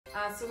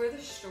So we're the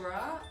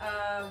StuRa.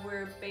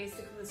 We're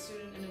basically the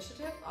student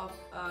initiative of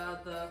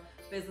the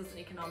Business and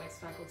Economics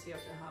faculty of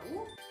the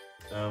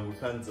HU. We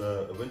planned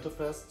a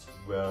Winterfest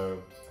where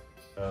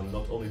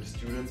not only the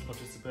students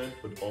participate,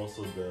 but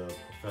also the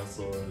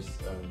professors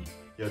and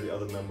the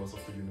other members of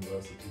the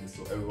university,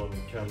 so everyone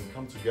can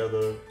come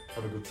together,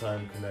 have a good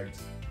time, connect.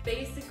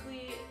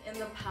 Basically, in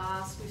the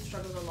past, we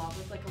struggled a lot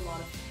with a lot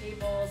of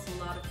tables,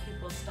 a lot of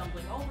people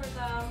stumbling over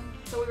them.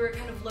 So we were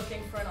kind of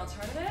looking for an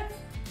alternative,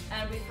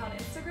 and we found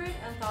Instagrid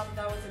and thought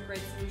that was a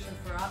great solution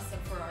for us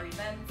and for our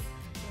events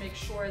to make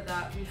sure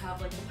that we have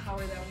the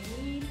power that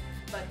we need,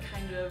 but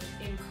kind of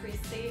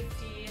increase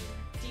safety,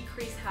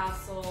 decrease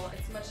hassle.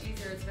 It's much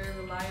easier, it's very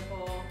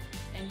reliable,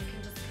 and you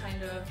can just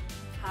kind of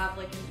have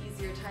an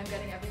easier time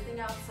getting everything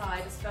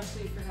outside,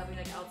 especially if you're having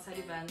outside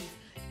events.